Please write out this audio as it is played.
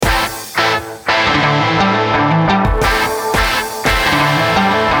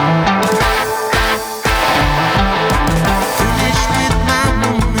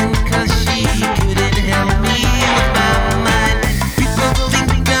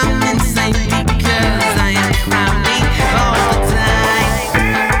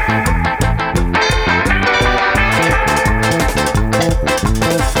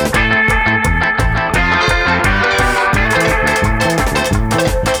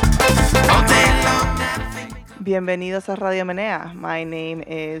Bienvenidos a Radio Menea. My name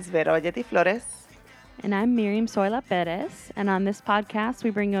is Vera Valletti Flores. And I'm Miriam Soyla Perez. And on this podcast, we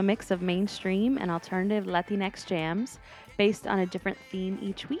bring you a mix of mainstream and alternative Latinx jams based on a different theme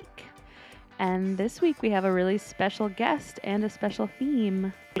each week. And this week, we have a really special guest and a special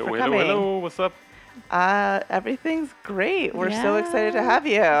theme. Hello, what's up? Everything's great. We're so excited to have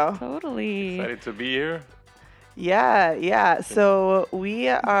you. Totally. Excited to be here. Yeah. So we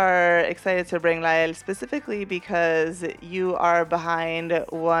are excited to bring Lael specifically because you are behind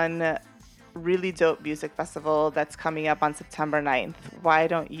one really dope music festival that's coming up on September 9th. Why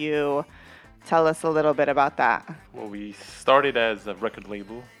don't you tell us a little bit about that? Well, we started as a record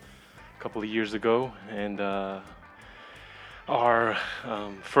label a couple of years ago, and our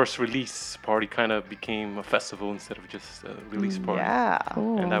first release party kind of became a festival instead of just a release party. Yeah,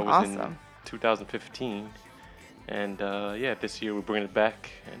 cool. And that was awesome. in 2015. And this year we're bringing it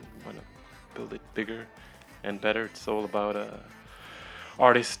back and want to build it bigger and better. It's all about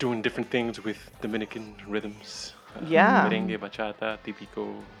artists doing different things with Dominican rhythms. Merengue, bachata,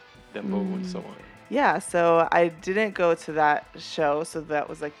 típico, dembow, and so on. Yeah, so I didn't go to that show, so that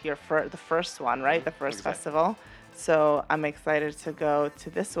was like the first one, right? The first festival. So I'm excited to go to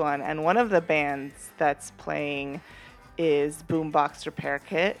this one. And one of the bands that's playing is Boombox Repair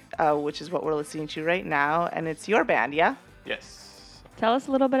Kit, which is what we're listening to right now. And it's your band, yeah? Yes. Tell us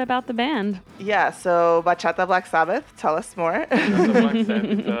a little bit about the band. Yeah, so Bachata Black Sabbath, tell us more. Black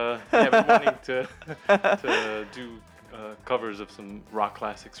Sabbath. I've been wanting to do covers of some rock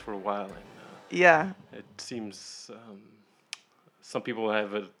classics for a while. And it seems some people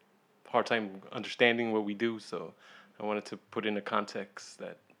have a hard time understanding what we do, so I wanted to put in a context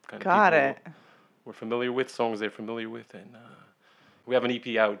that kind of people we're familiar with, songs they're familiar with, and we have an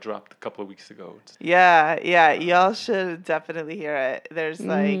EP out, dropped a couple of weeks ago. Yeah, y'all should definitely hear it. There's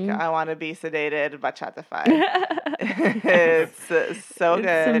I Want to Be Sedated, Bachata-fied. It's so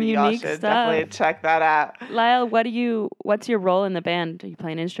good. Y'all should definitely check that out. Lyle, what's your role in the band? Do you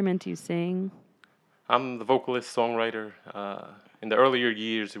play an instrument? Do you sing? I'm the vocalist, songwriter. In the earlier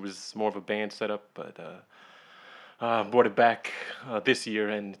years, it was more of a band setup, but brought it back this year,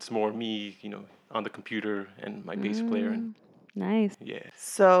 and it's more me, on the computer and my bass player. And nice. Yeah.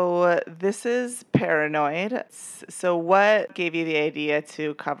 So this is Paranoid. So what gave you the idea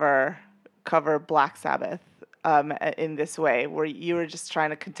to cover Black Sabbath in this way? Where you were just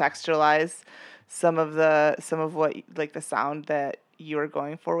trying to contextualize some of what like the sound that you were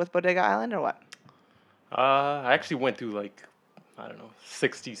going for with Bodega Island, or what? I actually went through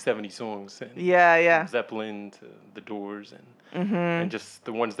 60, 70 songs. And From Zeppelin to The Doors and just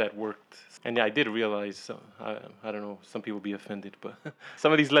the ones that worked. And I did realize, I don't know, some people be offended, but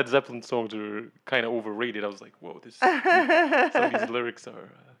some of these Led Zeppelin songs are kind of overrated. I was like, whoa, some of these lyrics are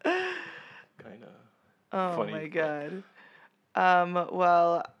kind of funny. Oh my God.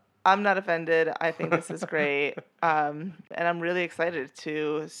 Well, I'm not offended. I think this is great. And I'm really excited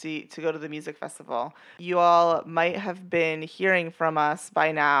to go to the music festival. You all might have been hearing from us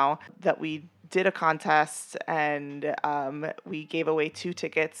by now that we did a contest and we gave away 2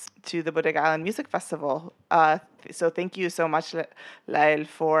 tickets to the Bodega Island Music Festival. So thank you so much, Lael,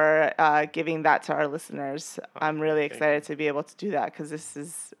 for giving that to our listeners. I'm really excited to be able to do that because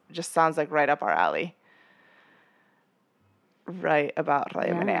this just sounds like right up our alley. Right about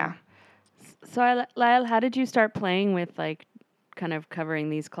Radio Menea. So, Lyle, how did you start playing with, kind of covering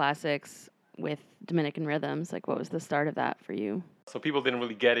these classics with Dominican rhythms? What was the start of that for you? So people didn't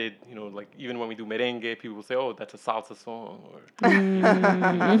really get it, even when we do merengue, people will say, oh, that's a salsa song, or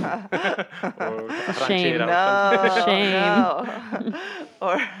or Shame. No.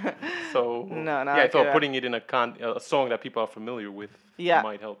 Or so no, I thought putting it in a song that people are familiar with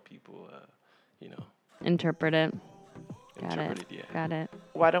might help people, interpret it. Got it.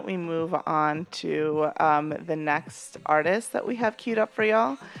 Why don't we move on to the next artist that we have queued up for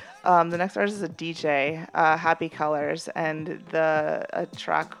y'all? The next artist is a DJ, Happy Colors, and the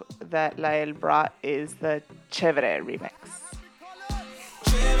track that Lael brought is the Chévere remix.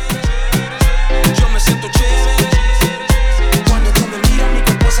 Yo me siento chévere. Cuando tú me miras, mi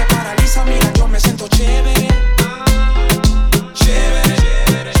cuerpo se paraliza. Mira, yo me siento chévere.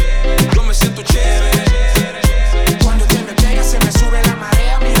 Chévere. Yo me siento chévere. Cuando te me pegas, se me sube la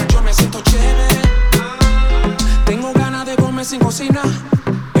marea. Mira, yo me siento chévere. Tengo ganas de comer sin cocinar.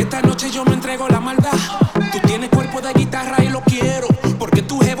 Esta noche yo me entrego la maldad. Tú tienes cuerpo de guitarra y lo quiero, porque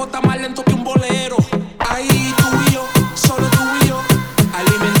tu jevo está más lento que un bolero. Ahí tú y yo, solo tú y yo,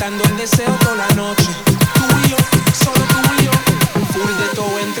 alimentando el deseo toda la noche. Tú y yo, solo tú y yo, full de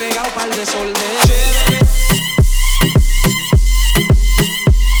todo entregado pa'l desorden.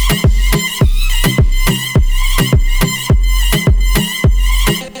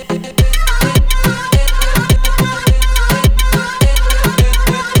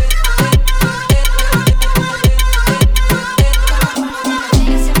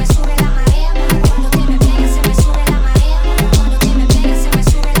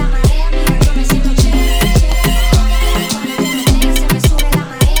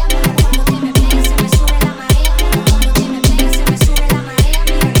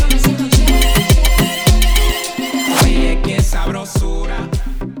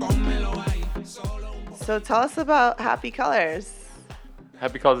 So tell us about Happy Colors.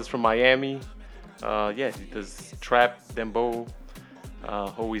 Happy Colors is from Miami. He does trap, dembow,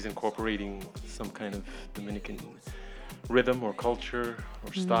 always incorporating some kind of Dominican rhythm or culture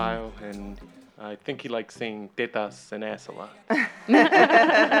or style, and I think he likes saying tetas and ass a lot.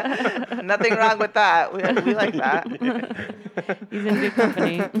 Nothing wrong with that. We like that. He's in good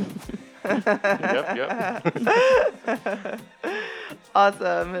company. Yep.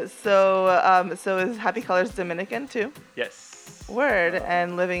 Awesome. So is Happy Colors Dominican too? Yes. Word.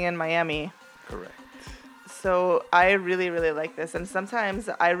 And living in Miami. Correct. So I really, really like this. And sometimes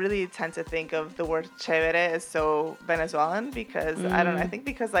I really tend to think of the word chévere as so Venezuelan because, I don't know, I think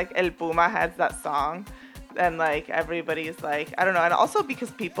because like El Puma has that song and like everybody's like, I don't know. And also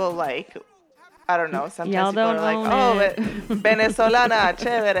because people like, I don't know, sometimes people are like, Venezolana,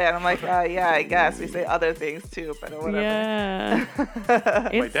 chévere. And I'm like, yeah, I guess. We say other things too, but whatever. Yeah.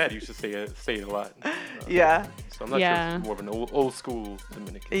 My dad used to say it a lot. Yeah. So I'm not sure if it's more of an old school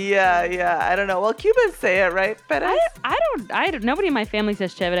Dominican. Yeah. I don't know. Well, Cubans say it, right? But I don't. Nobody in my family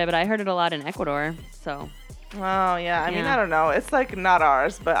says chévere, but I heard it a lot in Ecuador. So. Oh, yeah. I mean, I don't know. It's like not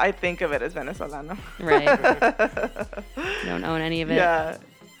ours, but I think of it as Venezolano. Right. Don't own any of it. Yeah.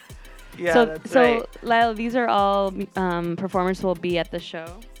 Yeah, that's right. Lyle, these are all performers who will be at the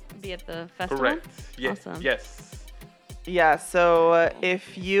show, be at the festival? Correct. Yes. Awesome. Yes. Yeah, so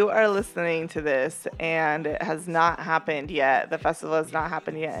if you are listening to this and it has not happened yet, the festival has not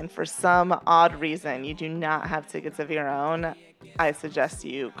happened yet, and for some odd reason you do not have tickets of your own, I suggest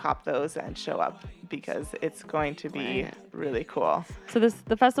you cop those and show up because it's going to be really cool. So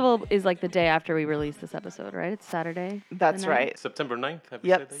the festival is like the day after we release this episode, right? It's Saturday. That's right. September 9th.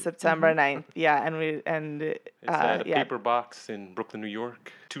 Yep, September 9th. Yeah, it's at a Paper Box in Brooklyn, New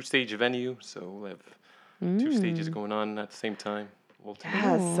York. 2-stage venue, so we'll have 2 stages going on at the same time.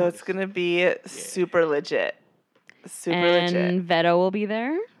 Yeah, so it's gonna be super legit. And Veto will be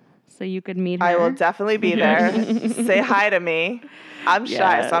there, so you could meet her. I will definitely be there. Say hi to me. I'm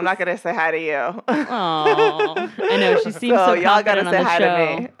shy, so I'm not gonna say hi to you. Aww. I know she seems so y'all gotta say hi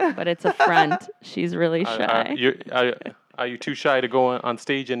to me, but it's a front. She's really shy. Are you too shy to go on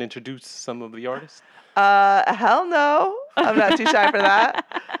stage and introduce some of the artists? Hell no. I'm not too shy for that.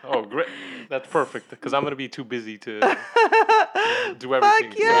 Oh, great. That's perfect, because I'm going to be too busy to do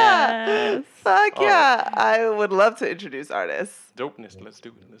everything. Fuck yeah. Fuck yeah. I would love to introduce artists. Dopeness. Let's do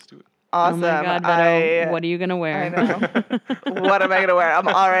it. Awesome. Oh my God, Beto, what are you going to wear? I know. What am I going to wear?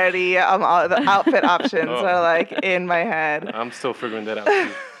 The outfit options are like in my head. I'm still figuring that out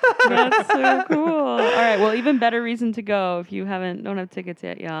too. That's so cool. All right, well, even better reason to go if you don't have tickets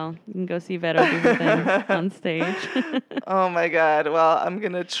yet, y'all. You can go see Veto do her thing on stage. Oh my God. Well, I'm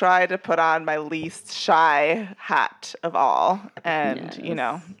going to try to put on my least shy hat of all. And,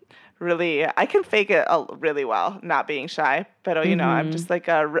 really, I can fake it really well, not being shy. But, I'm just like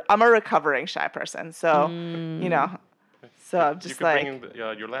I'm a recovering shy person. So, So I'm just you can bring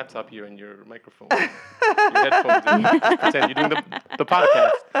your laptop here and your microphone, your headphones, and pretend you're doing the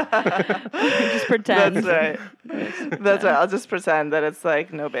podcast. Just pretend. That's right. That's right. I'll just pretend that it's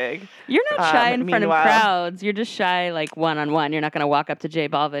like no big. You're not shy in front of crowds. You're just shy like one-on-one. You're not going to walk up to J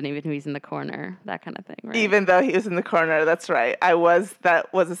Balvin even if he's in the corner. That kind of thing, right? Even though he was in the corner, that's right. That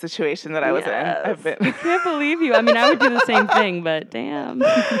was a situation that I was in. I can't believe you. I mean, I would do the same thing, but damn. What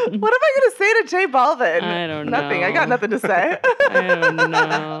am I going to say to J Balvin? I don't know. Nothing. I got nothing to say. I don't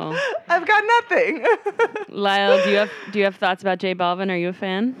know. I've got nothing. Lyle, do you have thoughts about J Balvin? Are you a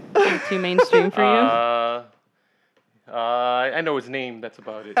fan? Too mainstream for you? I know his name. That's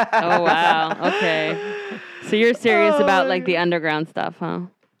about it. Oh wow. Okay. So you're serious about like the underground stuff, huh?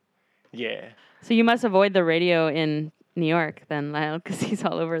 Yeah. So you must avoid the radio in New York then, Lyle, because he's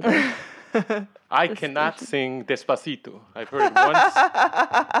all over the. I cannot sing Despacito. I've heard it once.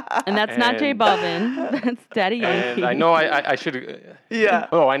 And that's not J Balvin. That's Daddy Yankee. And I know I should. Yeah.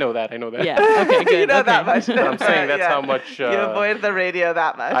 Oh, I know that. Yeah. Okay, good. You know that much. But I'm saying that's how much. You avoid the radio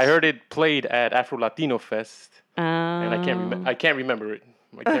that much. I heard it played at Afro Latino Fest, and I can't remember it.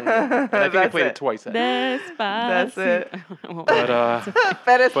 I think they played it twice. Despacito. That's it. But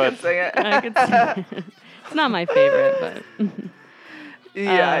Bettis can sing it. I could sing it. It's not my favorite, but.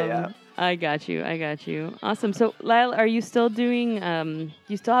 Yeah. I got you. Awesome. So, Lyle, are you still doing,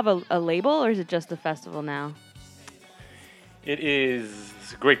 you still have a label, or is it just a festival now? It is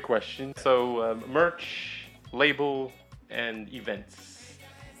a great question. So, merch, label, and events.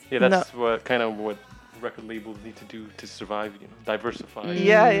 Yeah, that's what record labels need to do to survive, diversify.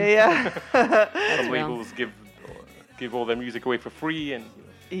 Yeah. Some labels give all their music away for free, and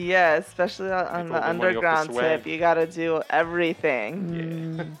yeah, especially on the underground tip, you gotta do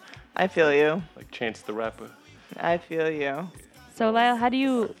everything. Yeah. I feel you. Like Chance the Rapper. I feel you. So Lyle, how do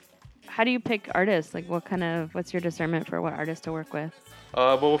you pick artists? Like what's your discernment for what artists to work with?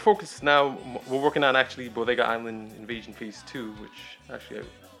 Well, we're focused now. We're working on actually Bodega Island Invasion Phase 2, which actually I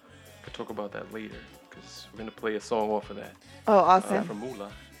could talk about that later because we're gonna play a song off of that. Oh, awesome. From Mula.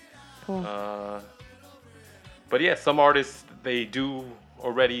 Cool. But yeah, some artists they do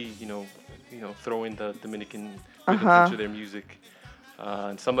already, throw in the Dominican rhythms into their music,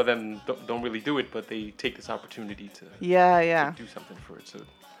 and some of them don't really do it, but they take this opportunity to to do something for it. So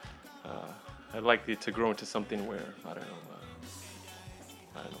I'd like it to grow into something where I don't know,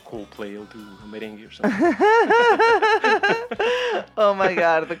 Coldplay will do a merengue or something. Oh my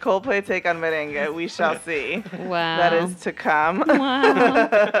God, the Coldplay take on merengue. We shall see. Wow. That is to come.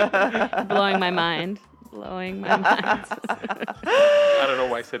 Wow. Blowing my mind. I don't know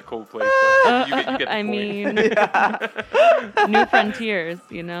why I said Coldplay, but you get the point. Mean, New Frontiers,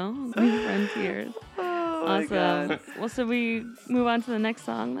 New Frontiers. Oh awesome. God. Well, so we move on to the next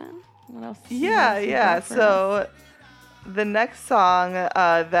song then? What else? Yeah. So the next song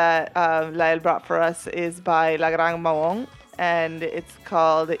that Lyle brought for us is by La Gran Mahón, and it's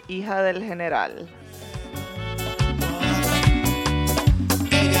called Hija del General.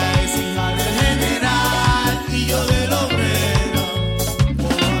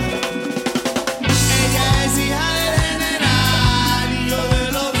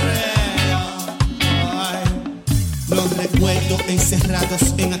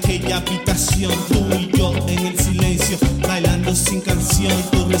 Encerrados en aquella habitación, tú y yo en el silencio, bailando sin canción,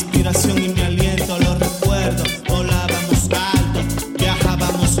 tu respiración y mi aliento, los recuerdo, volábamos alto,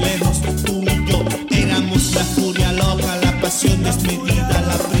 viajábamos lejos, tú y yo éramos la furia loca, la pasión desmedida,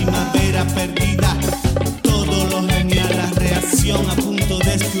 la primavera perdida, todo lo genial, la reacción a punto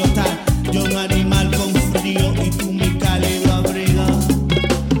de explotar, yo un animal con frío y tú mi cálido abrigo.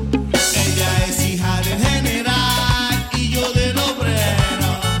 Ella es hija del general.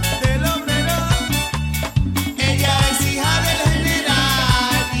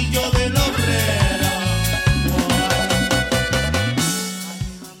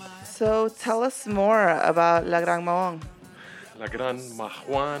 So tell us more about La Gran Mahón. La Gran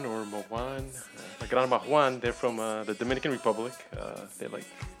Mahón or Mahón. La Gran Mahón, they're from the Dominican Republic. They're like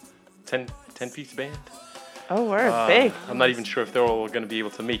 10-piece band. Oh, word, big. I'm not even sure if they're all going to be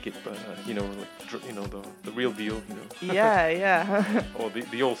able to make it, but the real deal, Yeah. Or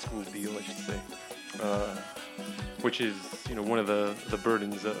the old school deal, I should say. Which is, one of the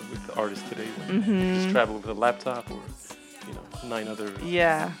burdens with artists today. Like they just travel with a laptop or 9 other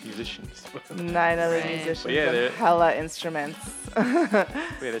musicians. 9 other musicians. But yeah, and hella instruments.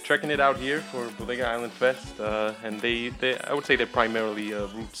 They're trekking it out here for Bodega Island Fest, and they I would say they're primarily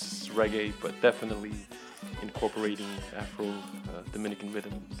roots reggae, but definitely incorporating Afro Dominican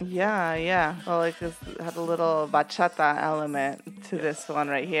rhythms. Yeah. Well, like this had a little bachata element to this one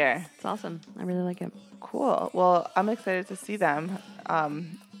right here. It's awesome. I really like it. Cool. Well, I'm excited to see them.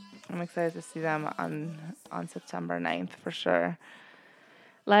 I'm excited to see them on September 9th for sure.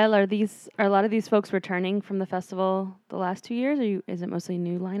 Lyle, are a lot of these folks returning from the festival the last 2 years, or is it mostly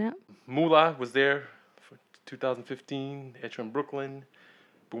new lineup? Mula was there for 2015, Etram Brooklyn,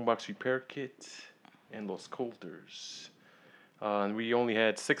 Boombox Repair Kit, and Los Coulters. And we only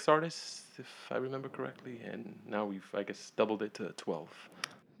had 6 artists, if I remember correctly, and now we've, I guess, doubled it to 12.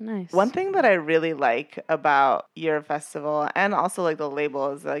 Nice. One thing that I really like about your festival and also like the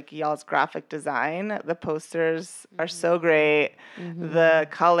label is like y'all's graphic design. The posters are so great. Mm-hmm. The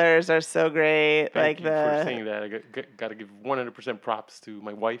colors are so great. Thank you for saying that. I got to give 100% props to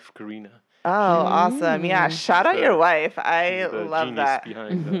my wife, Karina. Oh, awesome. Yeah, shout out your wife. I love that.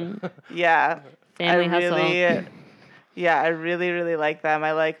 Behind yeah. Family hustle. Yeah, I really, really like them.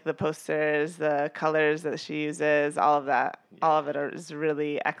 I like the posters, the colors that she uses, all of that. Yeah. All of it is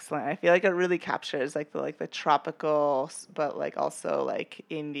really excellent. I feel like it really captures like the tropical, but like also like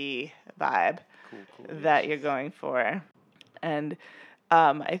indie vibe that you're going for. And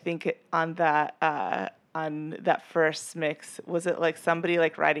I think on that first mix, was it like somebody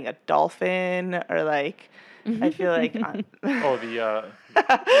like riding a dolphin or like? I feel like that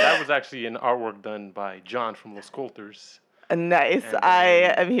was actually an artwork done by John from Los Coulters. Nice. And,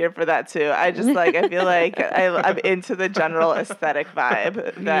 I am here for that too. I just I feel like I'm into the general aesthetic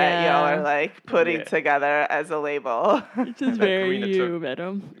vibe that y'all are like putting together as a label. Which is very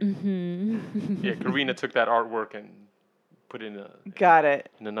madam. Mm-hmm. Yeah, Karina took that artwork and put it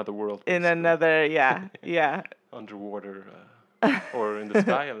in another world. In another, underwater or in the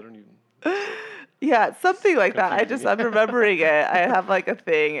sky. I don't even. Yeah, something like that. I'm remembering it. I have like a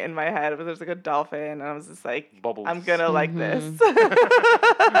thing in my head where there's like a dolphin, and I was just like, Bubbles. I'm gonna like this.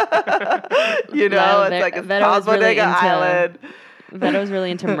 You know, it's like it's called Bodega Island. Vero was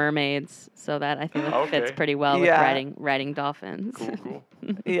really into mermaids, so that I think fits pretty well with riding dolphins. Cool.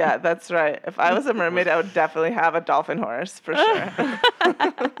 Yeah, that's right. If I was a mermaid, I would definitely have a dolphin horse for sure.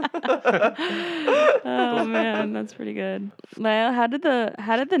 Oh man, that's pretty good. Lyle, how did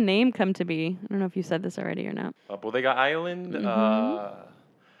the name come to be? I don't know if you said this already or not. Bodega Island.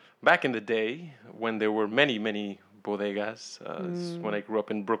 Back in the day, when there were many bodegas, when I grew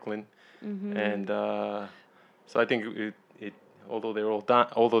up in Brooklyn, and so I think it although they're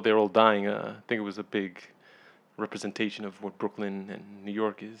all dying, I think it was a big representation of what Brooklyn and New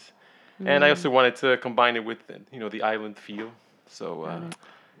York is. And I also wanted to combine it with the island feel. So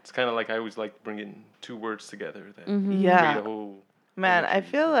it's kind of like I always like bringing two words together that create a whole. Man, I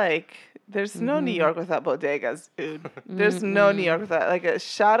feel like there's no New York without bodegas, dude. There's no New York without, like, a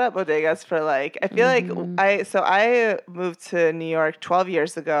shout out bodegas for, like, I feel like I moved to New York 12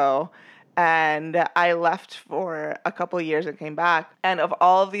 years ago, and I left for a couple of years and came back. And of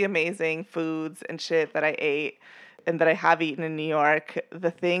all of the amazing foods and shit that I ate and that I have eaten in New York,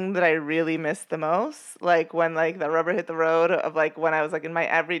 the thing that I really miss the most, like when like the rubber hit the road of like when I was like in my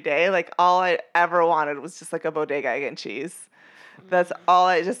everyday, like all I ever wanted was just like a bodega egg and cheese. That's all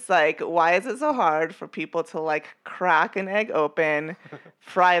I just like, why is it so hard for people to like crack an egg open,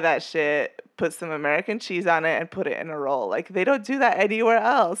 fry that shit, put some American cheese on it and put it in a roll? Like they don't do that anywhere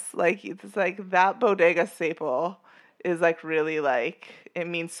else. Like it's like that bodega staple is like really like, it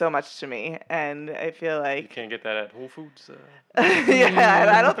means so much to me. And I feel like... You can't get that at Whole Foods? Yeah, and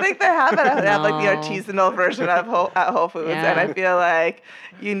I don't think they have it. They have like the artisanal version of at Whole Foods. Yeah. And I feel like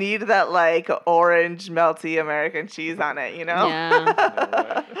you need that like orange melty American cheese on it, you know?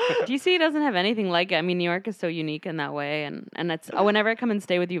 Yeah. DC doesn't have anything like it. I mean, New York is so unique in that way. And it's whenever I come and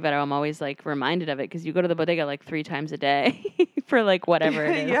stay with you, Vero, I'm always like reminded of it because you go to the bodega like 3 times a day for like whatever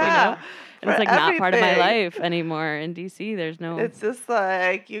it is. Yeah. You know? And it's like not part of my life anymore in DC. There's no. It's just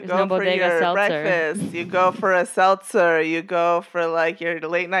like you go for your seltzer. Breakfast, you go for a seltzer, you go for like your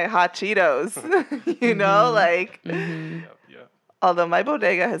late night hot Cheetos. You know, like. Although my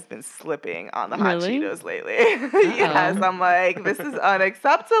bodega has been slipping on the hot Cheetos lately. Yes, I'm like, this is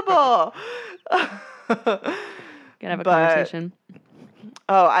unacceptable. Gotta have a conversation.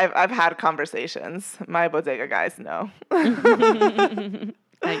 Oh, I've had conversations. My bodega guys know.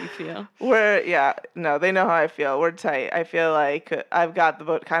 How you feel? They know how I feel. We're tight. I feel like I've got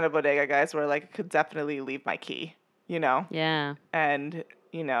the kind of bodega guys where like I could definitely leave my key, you know? Yeah. And,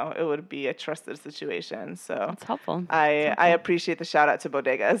 you know, it would be a trusted situation. So it's helpful. I appreciate the shout out to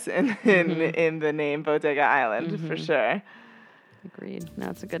bodegas in the name Bodega Island for sure. Agreed.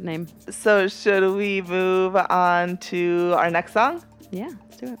 No, it's a good name. So should we move on to our next song? Yeah,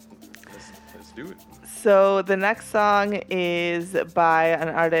 let's do it. Let's do it. So the next song is by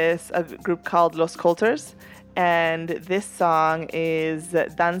a group called Los Coulters, and this song is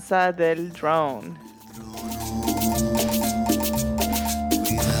Danza del Drone.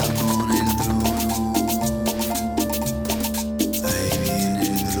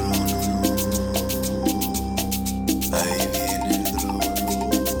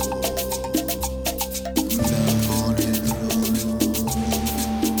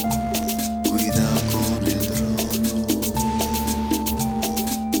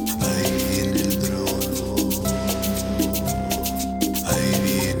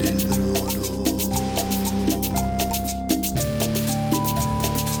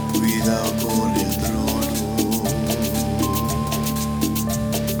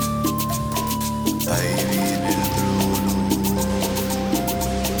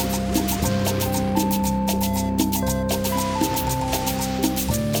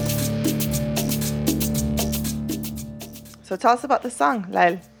 So tell us about the song,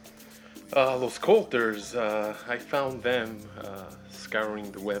 Lyle. Los Coulters, I found them scouring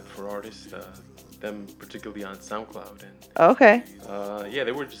the web for artists, them particularly on SoundCloud. And okay.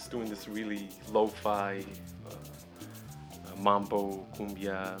 They were just doing this really lo-fi, mambo,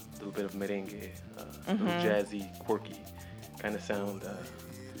 cumbia, a little bit of merengue, little jazzy, quirky kind of sound.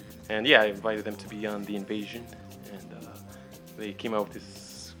 And I invited them to be on The Invasion, and they came out with this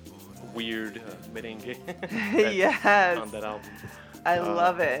weird merengue yes. on that album. I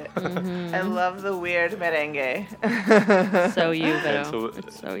love it. I love the weird merengue. So you, Vero.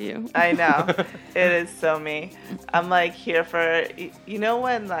 It's so you. I know. It is so me. I'm like here for, you know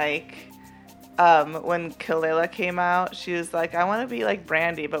when like when Kelela came out, she was like, I want to be like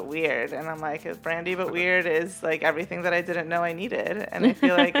Brandy but weird. And I'm like, Brandy but weird is like everything that I didn't know I needed. And I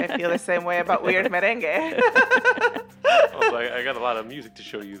feel like I feel the same way about weird merengue. So I got a lot of music to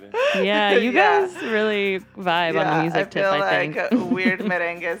show you then. Yeah, you guys really vibe on the music tip, I think. I feel like weird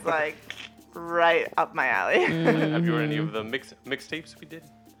merengue is like right up my alley. Have you heard any of the mixtapes we did?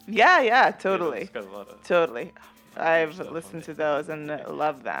 Yeah, totally. Got a lot of Totally. I've listened to those and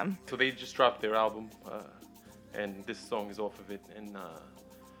love them. So they just dropped their album, and this song is off of it. And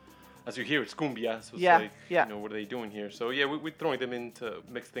as you hear, it's cumbia, so it's like, you know, what are they doing here? So yeah, we're throwing them in to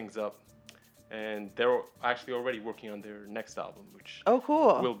mix things up. And they're actually already working on their next album, which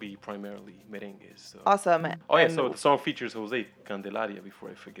will be primarily merengue. So. Awesome. Oh yeah, so the song features Jose Candelaria, before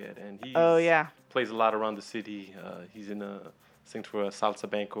I forget, and he plays a lot around the city. He's sings for a salsa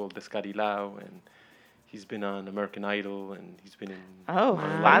band called Descarilao, and he's been on American Idol, and he's been in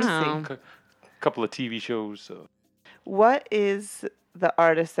fancy. Couple of TV shows. So. What is the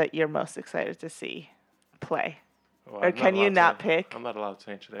artist that you're most excited to see play? Well, or can you not pick? I'm not allowed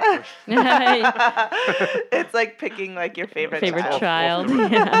to answer that question. It's like picking like your favorite child.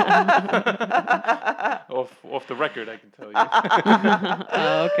 Off the record, I can tell you.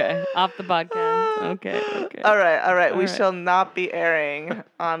 Oh, okay. Off the podcast. Okay. All right. We shall not be airing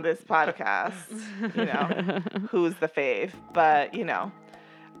on this podcast, you know, who's the fave. But, you know.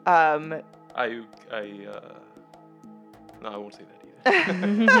 No, I won't say that.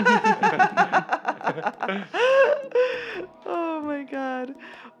 Oh my God.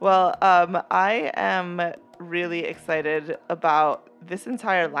 Well, I am really excited about this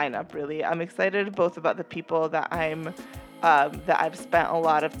entire lineup, really. I'm excited both about the people that I've spent a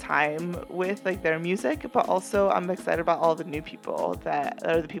lot of time with, like their music, but also I'm excited about all the new people that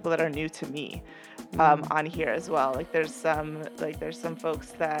are the people that are new to me on here as well. Like there's some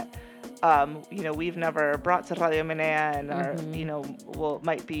folks that you know, we've never brought to Radio Menea and are, you know,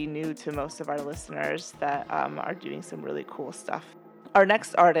 might be new to most of our listeners that are doing some really cool stuff. Our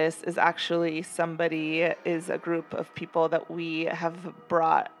next artist is actually a group of people that we have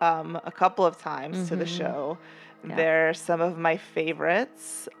brought a couple of times to the show. Yeah. They're some of my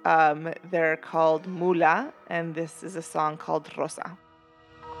favorites. They're called Mula, and this is a song called Rosa.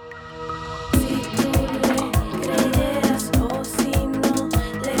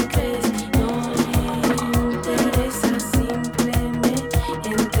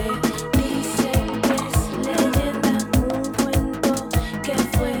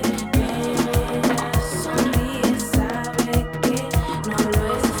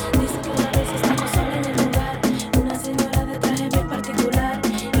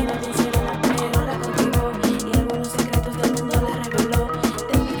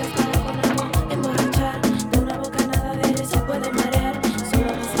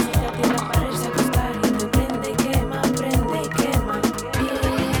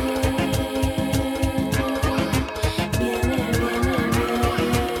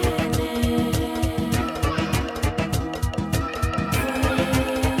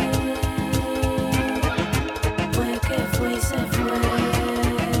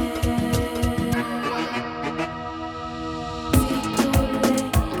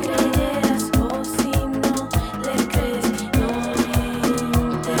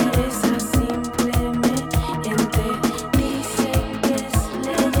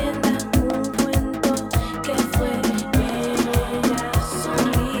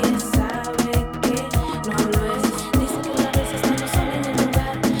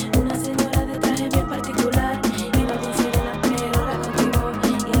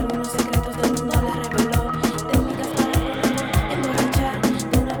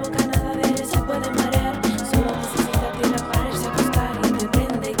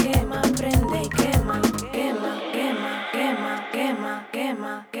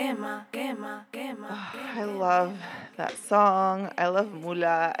 I love that song. I love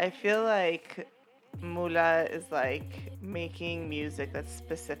Mula. I feel like Mula is like making music that's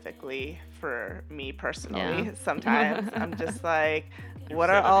specifically for me personally. Yeah. Sometimes I'm just like, what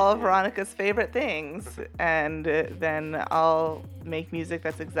are all of Veronica's favorite things? And then I'll make music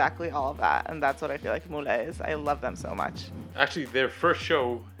that's exactly all of that. And that's what I feel like Mula is. I love them so much. Actually, their first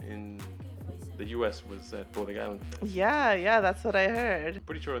show in the U.S. was at Bodega Island Fest. Yeah, that's what I heard.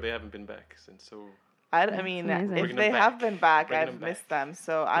 Pretty sure they haven't been back since, so... I mean, if they have been back, I've missed them.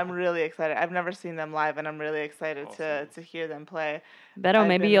 So I'm really excited. I've never seen them live, and I'm really excited to hear them play. Beto,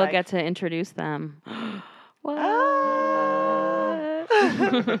 maybe you'll get to introduce them. What?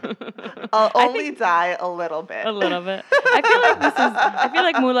 I'll only die a little bit. A little bit. I feel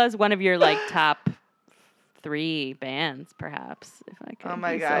like Mula is one of your like top 3 bands, perhaps, if I could. Oh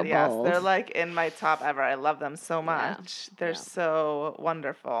my God, yes. They're like in my top ever. I love them so much. Yeah. They're so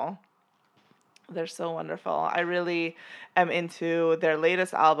wonderful. They're so wonderful. I really am into their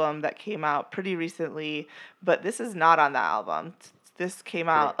latest album that came out pretty recently, but this is not on that album. This came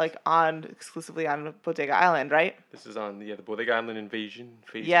out like exclusively on Bodega Island, right? This is on the Bodega Island Invasion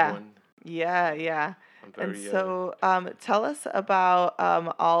Phase 1. Yeah. And so tell us about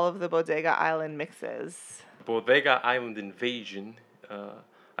all of the Bodega Island mixes. Bodega Island Invasion.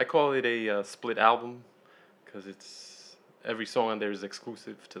 I call it a split album because every song on there is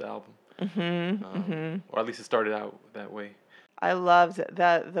exclusive to the album. Or at least it started out that way. I loved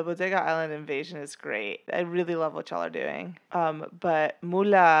that the Bodega Island Invasion is great. I really love what y'all are doing. But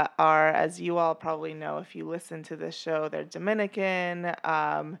Mula are, as you all probably know if you listen to this show, they're Dominican.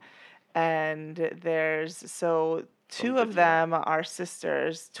 And two of them are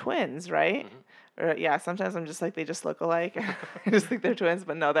sisters, twins, right? Or, sometimes I'm just like, they just look alike. I just think they're twins,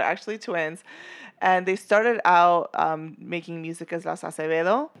 but no, they're actually twins. And they started out making music as Las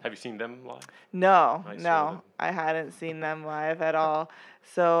Acevedo. Have you seen them live? No, I hadn't seen them live at all.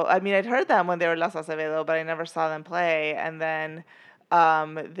 So, I mean, I'd heard them when they were Las Acevedo, but I never saw them play. And then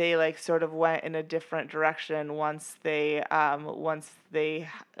they like sort of went in a different direction once they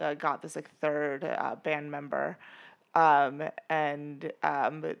got this like third band member.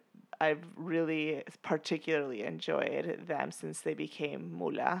 I've really particularly enjoyed them since they became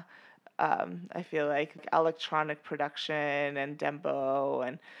Mula. I feel like electronic production and dembow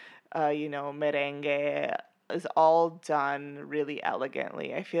and, merengue is all done really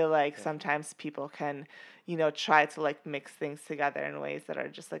elegantly. I feel like sometimes people can, try to like mix things together in ways that are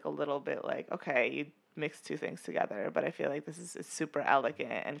just like a little bit like, okay, you mix two things together, but I feel like this is super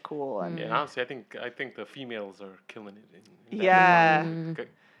elegant and cool. And honestly, I think the females are killing it.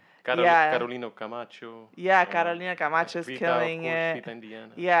 Carolina Camacho. Yeah, Carolina Camacho's killing it. Rita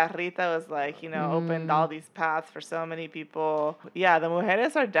Indiana. Yeah, Rita was like, opened all these paths for so many people. Yeah, the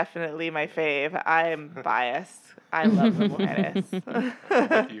mujeres are definitely my fave. I am biased. I love the mujeres.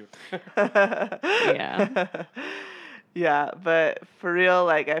 With you. Yeah. Yeah, but for real,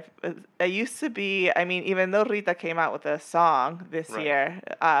 like I used to be. I mean, even though Rita came out with a song this year,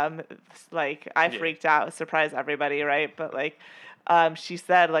 like I freaked out, surprised everybody, right? But like, she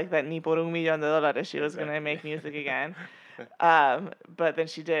said like that ni por $1 million she was gonna make music again. But then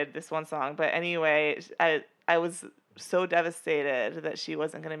she did this one song. But anyway, I was so devastated that she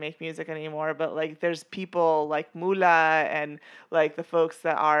wasn't going to make music anymore. But like there's people like Mula and like the folks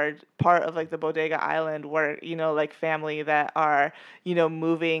that are part of like the Bodega Island work, like family that are,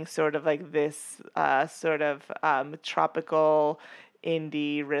 moving sort of like this sort of tropical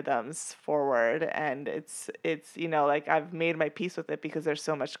indie rhythms forward. And it's like I've made my peace with it because there's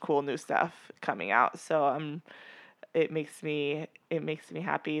so much cool new stuff coming out. So it makes me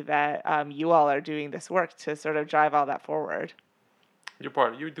happy that you all are doing this work to sort of drive all that forward.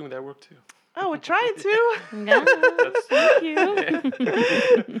 You're doing that work too. Oh, we're trying to. Yeah, thank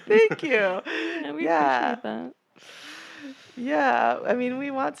you. Thank you. Yeah, we appreciate that. Yeah, I mean,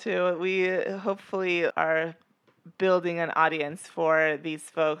 we want to. We hopefully are building an audience for these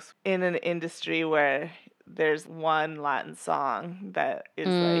folks in an industry where there's one Latin song that is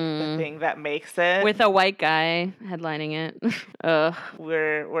like the thing that makes it. With a white guy headlining it.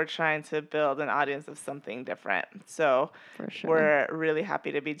 We're trying to build an audience of something different. So for sure. We're really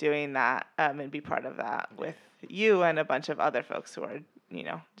happy to be doing that and be part of that with you and a bunch of other folks who are,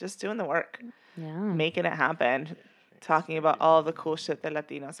 just doing the work. Yeah. Making it happen. Talking about all the cool shit that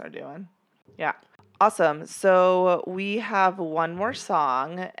Latinos are doing. Yeah. Awesome. So we have one more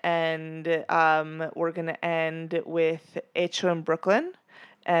song, and we're going to end with Hecho en Brooklyn,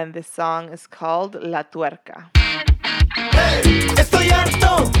 and this song is called La Tuerca. Hey, estoy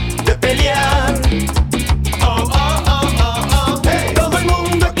harto de pelear. Oh, oh, oh, oh, oh. Hey, todo el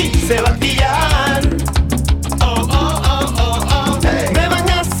mundo aquí se va a pillar. Oh, oh, oh, oh, oh. Hey, me van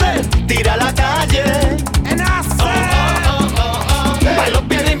a hacer tirar a la calle. En hacer. Oh, oh, oh, oh, oh. Hey, bailo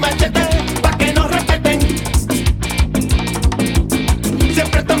piedra y machete.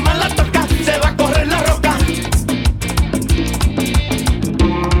 Siempre toma la torca, se va a correr la roca.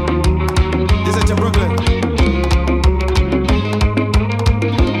 Dice Hecho Brooklyn.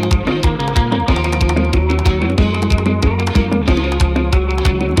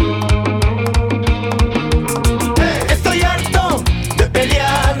 Hey, estoy harto de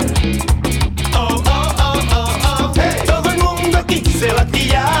pelear. Oh, oh, oh, oh, oh. Hey, todo el mundo aquí se va a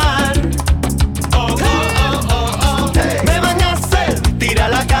pillar. Oh, oh, oh, oh, oh. Hey, me van a hacer tira a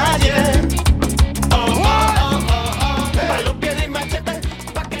la calle. Oh, oh, oh, oh, oh. Para los pies y machete,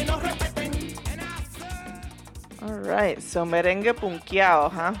 pa' que no respeten. right. So merengue punkiao,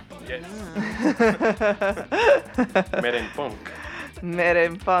 huh? Yes. Merenpunk.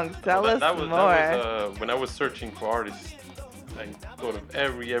 Merenpunk. Tell us that was, more. That was, when I was searching for artists, I thought of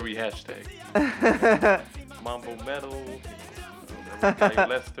every hashtag. Mambo metal, Caio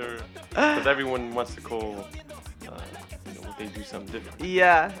Lester, because everyone wants to call, they do something different.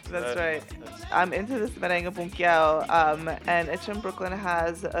 Yeah, that's right. I'm into this merengue punkiao, and H&M Brooklyn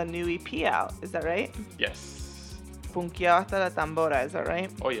has a new EP out. Is that right? Yes. Punkiao hasta la tambora, is that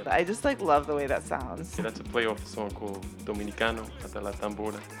right? Oh yeah. I just love the way that sounds. Yeah, that's a play off a song called Dominicano hasta la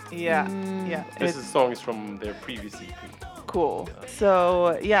tambora. Yeah, yeah. This song is from their previous EP. Cool.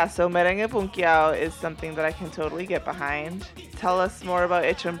 So merengue punkiao is something that I can totally get behind. Tell us more about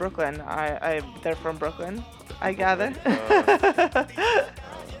H&M Brooklyn. They're from Brooklyn, I gather.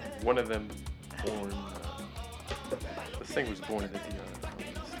 One of them born. The singer was born in the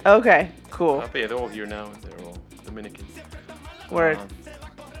DR. Okay, cool. Yeah, they're all here now. They're all Dominican. Word.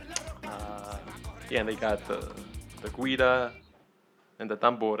 And they got the guira and the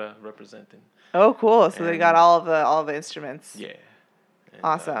tambora representing. Oh, cool. So they got all of the instruments. Yeah. And,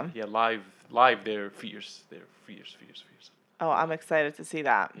 awesome. Live they're fierce. They're fierce. Oh, I'm excited to see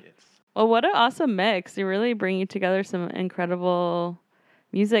that. Yes. Well, what an awesome mix. You're really bringing together some incredible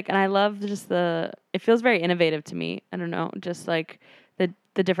music. And I love just it feels very innovative to me. I don't know, just like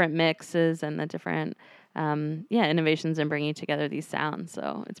the different mixes and the different, innovations in bringing together these sounds.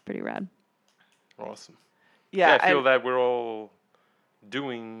 So it's pretty rad. Awesome. Yeah, I feel that we're all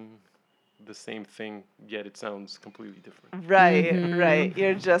doing the same thing, yet it sounds completely different. Right.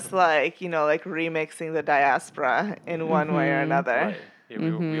 You're just like remixing the diaspora in one way or another. Right. Yeah,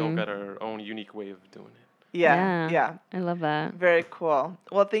 we all got our own unique way of doing it. Yeah. I love that. Very cool.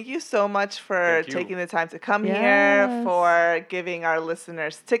 Well, thank you so much for taking the time to come here, for giving our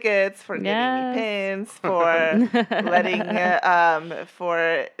listeners tickets, for giving me pins, for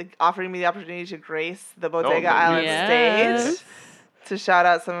for offering me the opportunity to grace the Bodega Island stage, to shout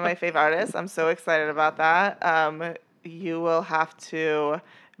out some of my favorite artists. I'm so excited about that. You will have to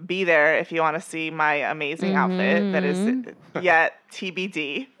be there if you want to see my amazing outfit that is yet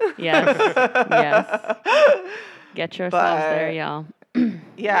TBD. Yes. Get yourselves there, y'all.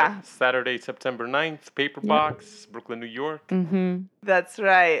 Yeah. Saturday, September 9th, Paper Box, Brooklyn, New York. Mm-hmm. That's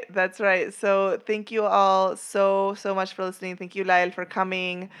right. So thank you all so much for listening. Thank you, Lael, for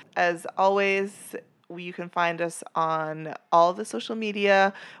coming. As always, you can find us on all the social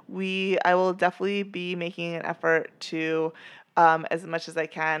media. I will definitely be making an effort to, as much as I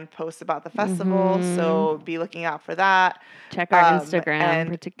can, post about the festival. So be looking out for that. Check our Instagram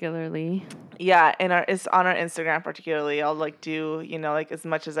particularly. Yeah, it's on our Instagram particularly. I'll do, as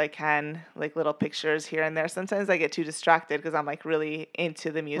much as I can, little pictures here and there. Sometimes I get too distracted because I'm really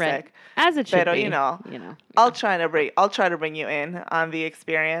into the music. Right. As it should be. I'll try to bring you in on the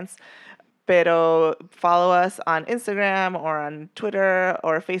experience. Pero follow us on Instagram or on Twitter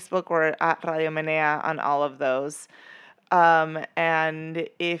or Facebook or at Radio Menea on all of those. And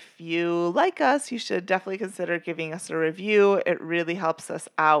if you like us, you should definitely consider giving us a review. It really helps us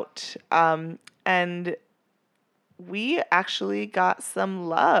out. And we actually got some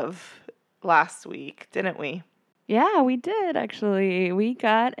love last week, didn't we? Yeah, we did, actually. We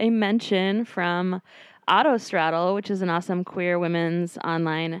got a mention from Autostraddle, which is an awesome queer women's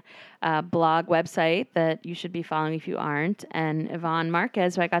online blog website that you should be following if you aren't. And Yvonne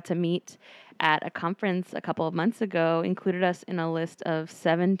Marquez, who I got to meet at a conference a couple of months ago, included us in a list of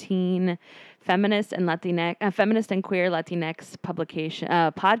 17 feminist and queer Latinx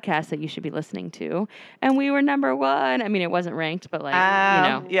podcasts that you should be listening to. And we were number one. I mean, it wasn't ranked, but it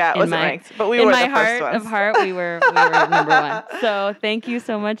wasn't ranked, but we were the first ones. In my heart of heart, we were number one. So thank you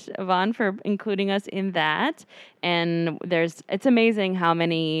so much, Yvonne, for including us in that. And it's amazing how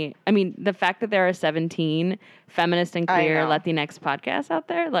many, the fact that there are 17 feminist and queer Latinx podcasts out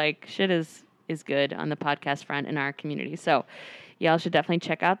there, shit is good on the podcast front in our community. So y'all should definitely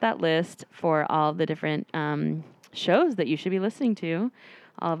check out that list for all the different shows that you should be listening to.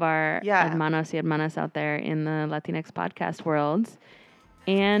 All of our hermanos y hermanas out there in the Latinx podcast world.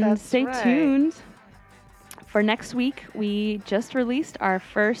 And stay tuned. For next week, last week we released our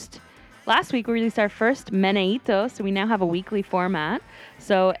first Meneito, so we now have a weekly format.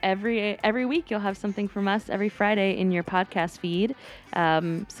 So every week you'll have something from us every Friday in your podcast feed.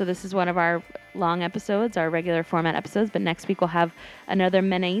 So this is one of our long episodes, our regular format episodes, but next week we'll have another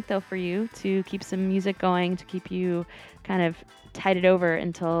Meneito for you to keep some music going, to keep you kind of tided over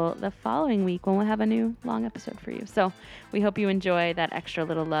until the following week when we'll have a new long episode for you. So we hope you enjoy that extra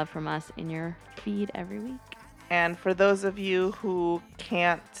little love from us in your feed every week. And for those of you who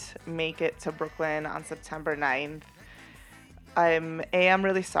can't make it to Brooklyn on September 9th, I'm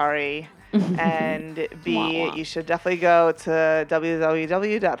really sorry. And B, Wah, wah. you should definitely go to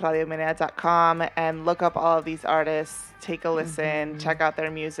www.radiomenea.com and look up all of these artists, take a listen, check out their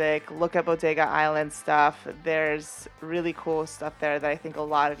music, look at Bodega Island stuff. There's really cool stuff there that I think a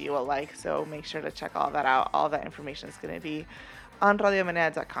lot of you will like, so make sure to check all that out. All that information is going to be on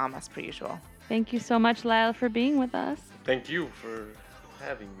radiomenea.com as per usual. Thank you so much, Lyle, for being with us. Thank you for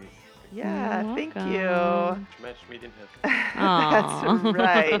having me. Yeah, You're thank welcome. you. Match made in heaven. That's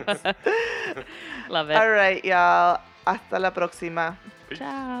right. Love it. All right, y'all. Hasta la próxima.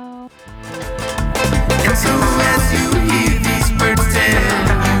 Ciao. As long as you